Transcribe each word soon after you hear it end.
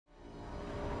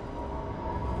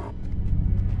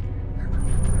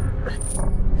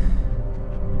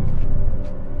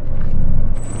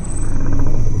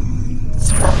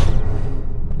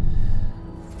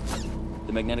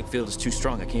magnetic field is too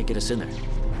strong. I can't get us in there.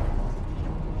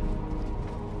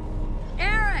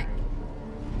 Eric!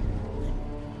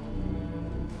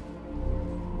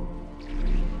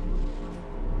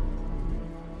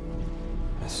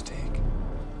 Mistake.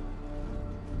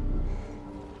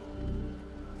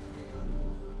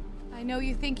 I know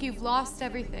you think you've lost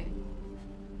everything,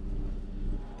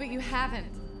 but you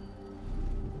haven't.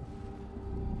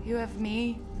 You have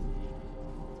me.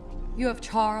 You have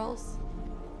Charles.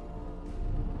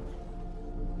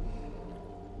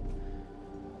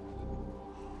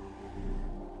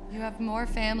 You have more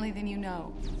family than you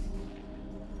know.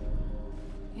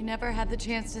 You never had the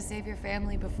chance to save your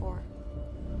family before,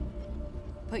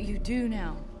 but you do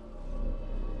now.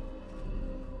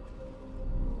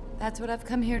 That's what I've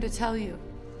come here to tell you.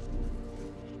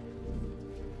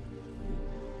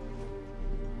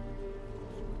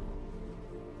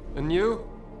 And you?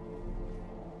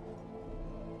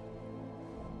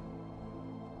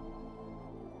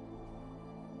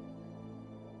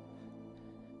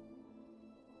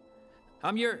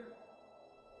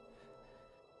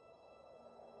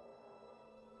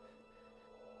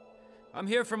 I'm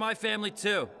here for my family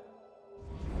too.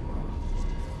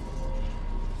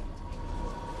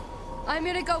 I'm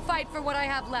gonna go fight for what I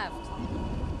have left.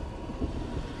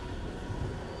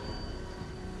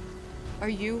 Are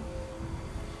you?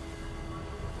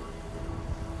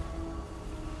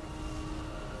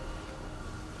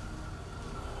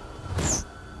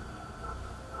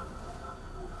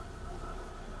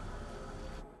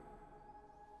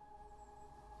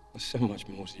 There's so much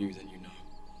more to you than you know.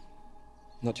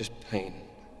 Not just pain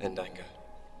and anger.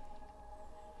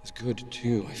 There's good,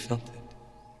 too. I felt it.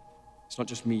 It's not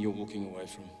just me you're walking away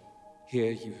from.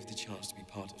 Here, you have the chance to be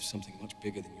part of something much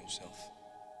bigger than yourself.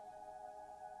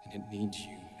 And it needs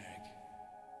you.